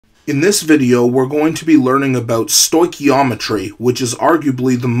In this video, we're going to be learning about stoichiometry, which is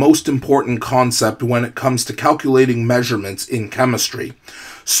arguably the most important concept when it comes to calculating measurements in chemistry.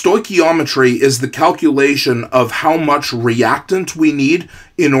 Stoichiometry is the calculation of how much reactant we need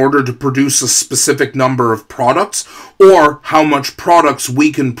in order to produce a specific number of products, or how much products we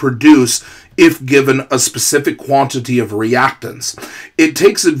can produce if given a specific quantity of reactants. It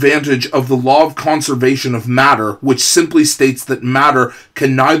takes advantage of the law of conservation of matter, which simply states that matter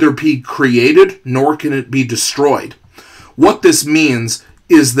can neither be created nor can it be destroyed. What this means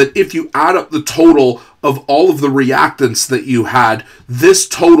is that if you add up the total of all of the reactants that you had, this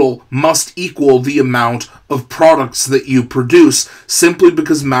total must equal the amount of products that you produce, simply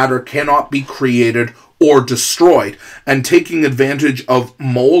because matter cannot be created or destroyed. And taking advantage of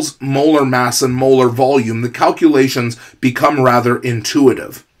moles, molar mass, and molar volume, the calculations become rather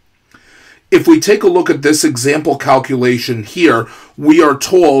intuitive. If we take a look at this example calculation here, we are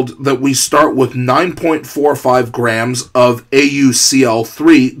told that we start with 9.45 grams of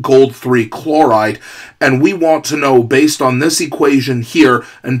AuCl3, gold 3 chloride, and we want to know, based on this equation here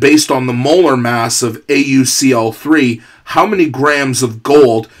and based on the molar mass of AuCl3, how many grams of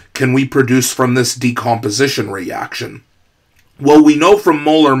gold can we produce from this decomposition reaction? Well, we know from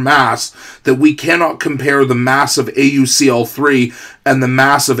molar mass that we cannot compare the mass of AuCl3 and the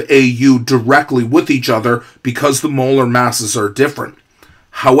mass of Au directly with each other because the molar masses are different.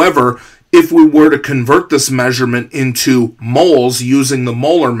 However, if we were to convert this measurement into moles using the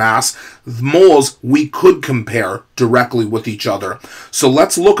molar mass, the moles we could compare directly with each other. So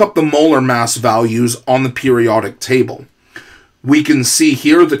let's look up the molar mass values on the periodic table. We can see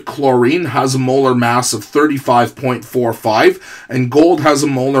here that chlorine has a molar mass of 35.45 and gold has a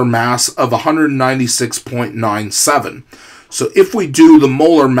molar mass of 196.97. So if we do the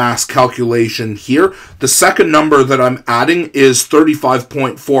molar mass calculation here, the second number that I'm adding is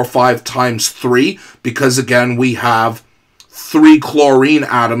 35.45 times 3, because again we have 3 chlorine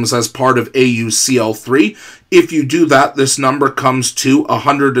atoms as part of AuCl3. If you do that, this number comes to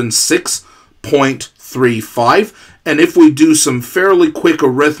 106.35. And if we do some fairly quick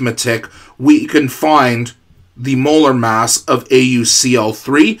arithmetic, we can find the molar mass of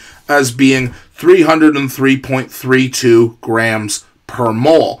AuCl3 as being 303.32 grams per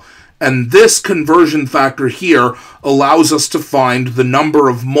mole. And this conversion factor here allows us to find the number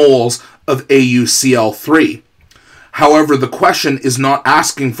of moles of AuCl3. However, the question is not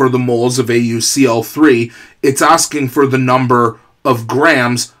asking for the moles of AuCl3, it's asking for the number of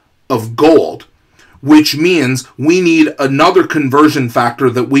grams of gold, which means we need another conversion factor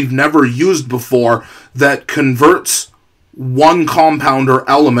that we've never used before that converts one compound or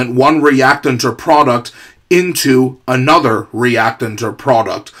element, one reactant or product, into another reactant or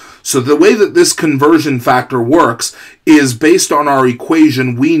product. So the way that this conversion factor works is based on our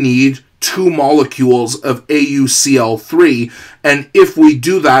equation. We need 2 molecules of AuCl3, and if we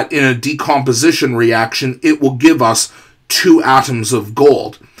do that in a decomposition reaction, it will give us 2 atoms of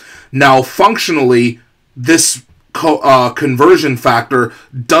gold. Now, functionally, this conversion factor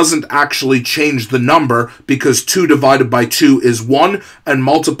doesn't actually change the number, because 2 divided by 2 is 1, and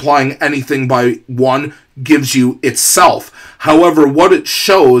multiplying anything by 1 gives you itself. However, what it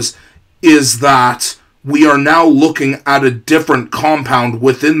shows is that we are now looking at a different compound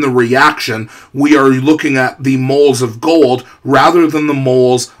within the reaction. We are looking at the moles of gold rather than the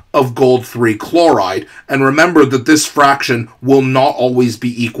moles of gold 3 chloride. And remember that this fraction will not always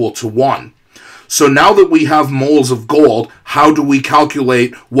be equal to 1. So now that we have moles of gold, how do we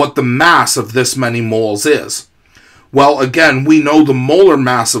calculate what the mass of this many moles is? Well, again, we know the molar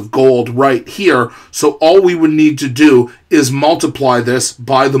mass of gold right here, so all we would need to do is multiply this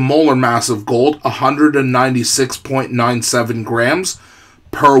by the molar mass of gold, 196.97 grams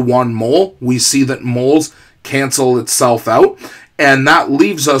per 1 mole. We see that moles cancel itself out, and that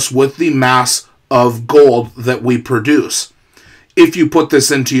leaves us with the mass of gold that we produce. If you put this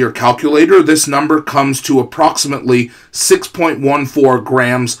into your calculator, this number comes to approximately 6.14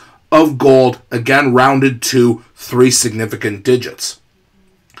 grams of gold, again rounded to 3 significant digits.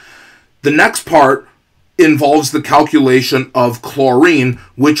 The next part involves the calculation of chlorine,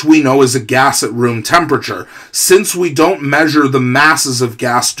 which we know is a gas at room temperature. Since we don't measure the masses of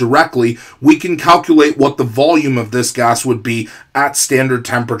gas directly, we can calculate what the volume of this gas would be at standard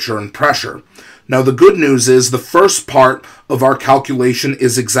temperature and pressure. Now, the good news is the first part of our calculation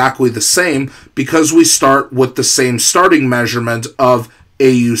is exactly the same, because we start with the same starting measurement of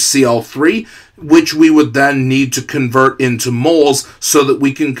AuCl3, which we would then need to convert into moles so that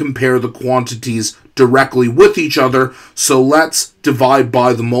we can compare the quantities directly with each other. So let's divide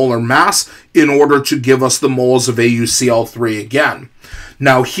by the molar mass in order to give us the moles of AuCl3 again.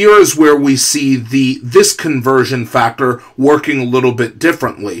 Now here is where we see this conversion factor working a little bit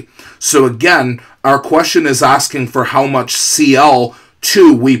differently. So again, our question is asking for how much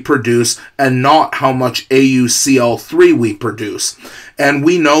Cl2 we produce and not how much AuCl3 we produce. And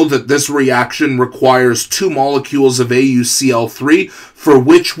we know that this reaction requires 2 molecules of AuCl3, for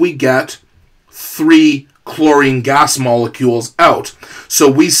which we get 3 chlorine gas molecules out.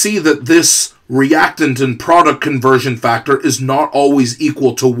 So we see that this reactant and product conversion factor is not always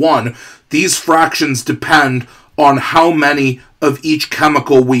equal to 1. These fractions depend on how many of each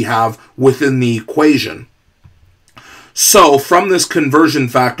chemical we have within the equation. So from this conversion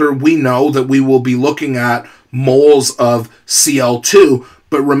factor, we know that we will be looking at moles of Cl2,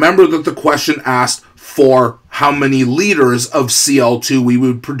 but remember that the question asked for how many liters of Cl2 we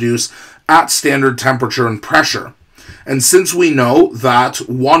would produce at standard temperature and pressure. And since we know that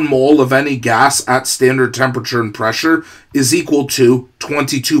 1 mole of any gas at standard temperature and pressure is equal to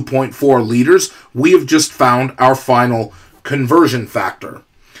 22.4 liters, we have just found our final conversion factor.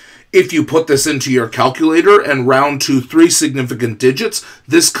 If you put this into your calculator and round to 3 significant digits,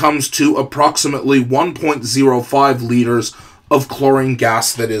 this comes to approximately 1.05 liters of chlorine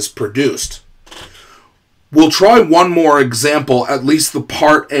gas that is produced. We'll try one more example, at least the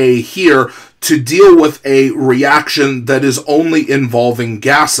part A here, to deal with a reaction that is only involving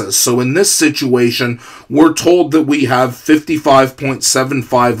gases. So in this situation, we're told that we have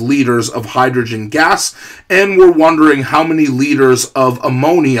 55.75 liters of hydrogen gas, and we're wondering how many liters of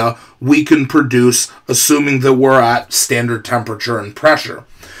ammonia we can produce, assuming that we're at standard temperature and pressure.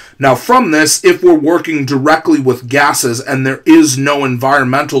 Now from this, if we're working directly with gases and there is no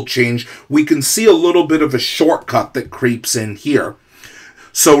environmental change, we can see a little bit of a shortcut that creeps in here.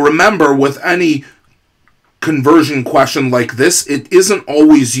 So remember, with any conversion question like this, it isn't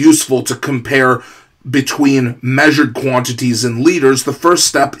always useful to compare between measured quantities in liters. The first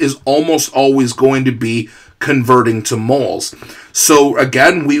step is almost always going to be converting to moles. So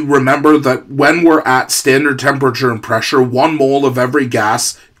again, we remember that when we're at standard temperature and pressure, 1 mole of every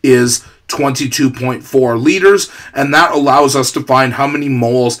gas is 22.4 liters, and that allows us to find how many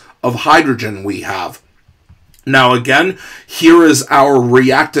moles of hydrogen we have. Now again, here is our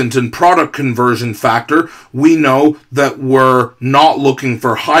reactant and product conversion factor. We know that we're not looking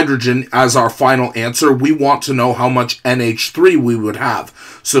for hydrogen as our final answer. We want to know how much NH3 we would have.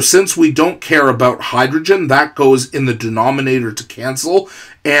 So since we don't care about hydrogen, that goes in the denominator to cancel,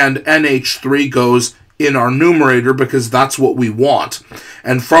 and NH3 goes in our numerator because that's what we want.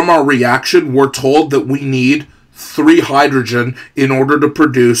 And from our reaction, we're told that we need 3 hydrogen in order to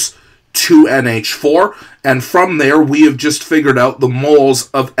produce 2 NH4, and from there we have just figured out the moles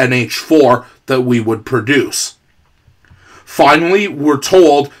of NH4 that we would produce. Finally, we're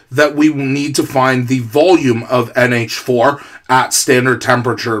told that we will need to find the volume of NH4 at standard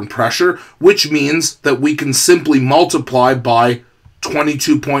temperature and pressure, which means that we can simply multiply by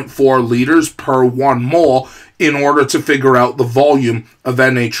 22.4 liters per 1 mole in order to figure out the volume of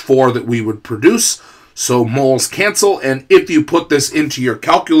NH4 that we would produce. So moles cancel, and if you put this into your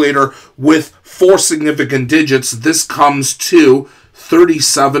calculator with 4 significant digits, this comes to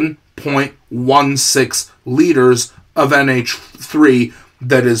 37.16 liters of NH3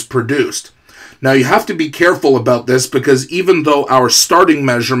 that is produced. Now you have to be careful about this because even though our starting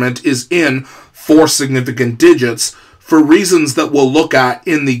measurement is in 4 significant digits, for reasons that we'll look at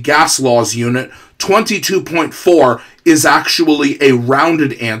in the gas laws unit, 22.4 is actually a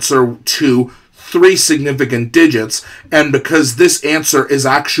rounded answer to 3 significant digits, and because this answer is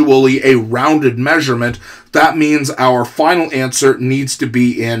actually a rounded measurement, that means our final answer needs to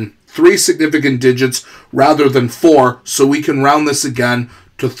be in 3 significant digits rather than 4, so we can round this again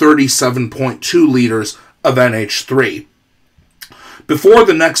to 37.2 liters of NH3. Before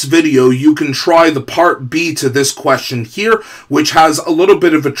the next video, you can try the part B to this question here, which has a little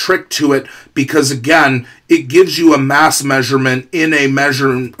bit of a trick to it because, again, it gives you a mass measurement in a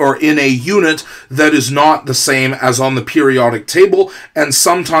unit that is not the same as on the periodic table, and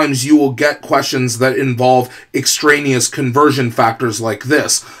sometimes you will get questions that involve extraneous conversion factors like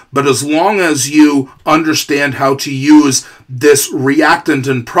this. But as long as you understand how to use this reactant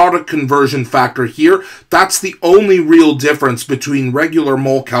and product conversion factor here, that's the only real difference between regular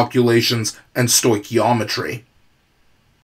mole calculations and stoichiometry.